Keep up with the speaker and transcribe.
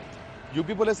UP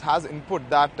Police has input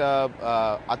that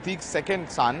Atiq's second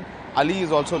son, Ali,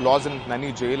 is also lodged in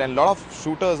Naini jail, and a lot of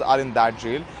shooters are in that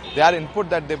jail. They are input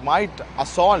that they might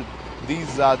assault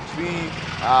these three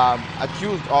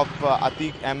accused of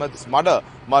Atiq Ahmed's murder.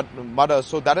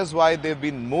 So that is why they've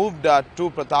been moved to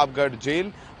Pratapgarh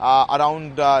jail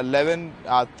around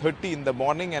 11:30 in the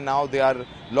morning, and now they are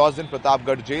lodged in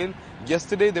Pratapgarh jail.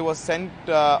 Yesterday they were sent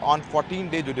on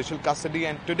 14-day judicial custody,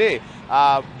 and today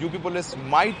UP Police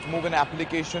might move an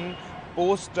application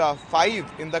post 5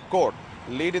 in the court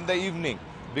late in the evening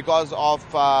because of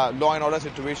law and order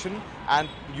situation, and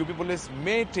UP Police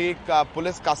may take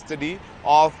police custody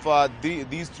of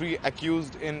these three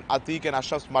accused in Atiq and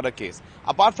Ashraf's murder case.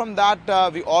 Apart from that,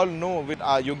 we all know with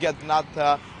Yogi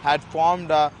Adityanath had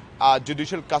formed a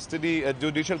judicial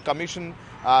commission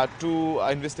to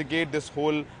investigate this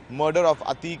whole murder of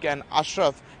Atiq and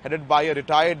Ashraf, headed by a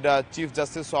retired Chief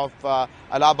Justice of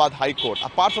Allahabad High Court.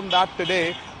 Apart from that,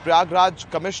 today,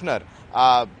 Prayagraj Commissioner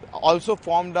also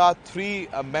formed a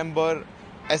 3-member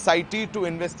SIT to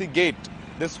investigate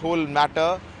this whole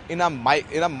matter in a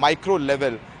micro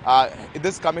level.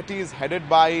 This committee is headed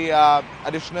by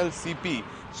additional CP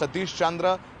Satish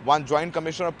Chandra. One Joint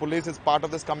Commissioner of Police is part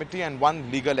of this committee, and one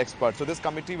legal expert. So this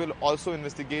committee will also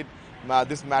investigate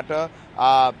this matter,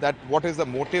 that what is the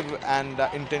motive and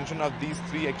intention of these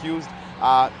three accused.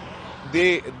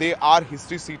 They are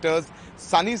history seekers.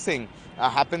 Sunny Singh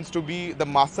happens to be the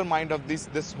mastermind of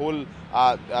this whole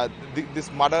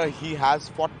this murder. He has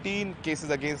 14 cases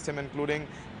against him, including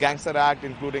Gangster Act,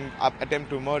 including attempt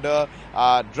to murder,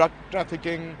 drug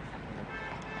trafficking,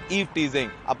 eve teasing.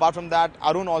 Apart from that,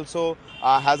 Arun also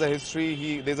has a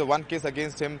history. There's one case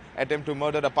against him, attempt to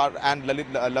murder. And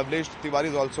Lovelesh Towari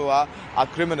is also a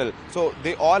criminal. So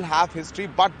they all have history.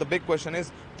 But the big question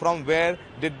is, from where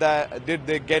did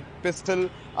they get pistol?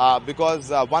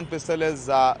 Because one pistol is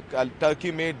a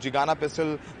Turkey-made Gigana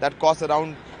pistol that costs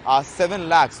around 7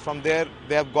 lakhs. From there,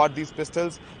 they have got these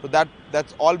pistols. So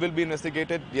that's all will be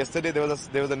investigated. Yesterday, there was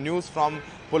a news from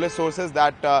police sources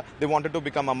that they wanted to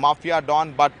become a mafia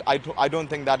don, but I don't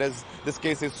think this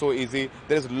case is so easy.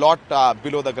 There is a lot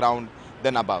below the ground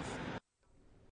than above.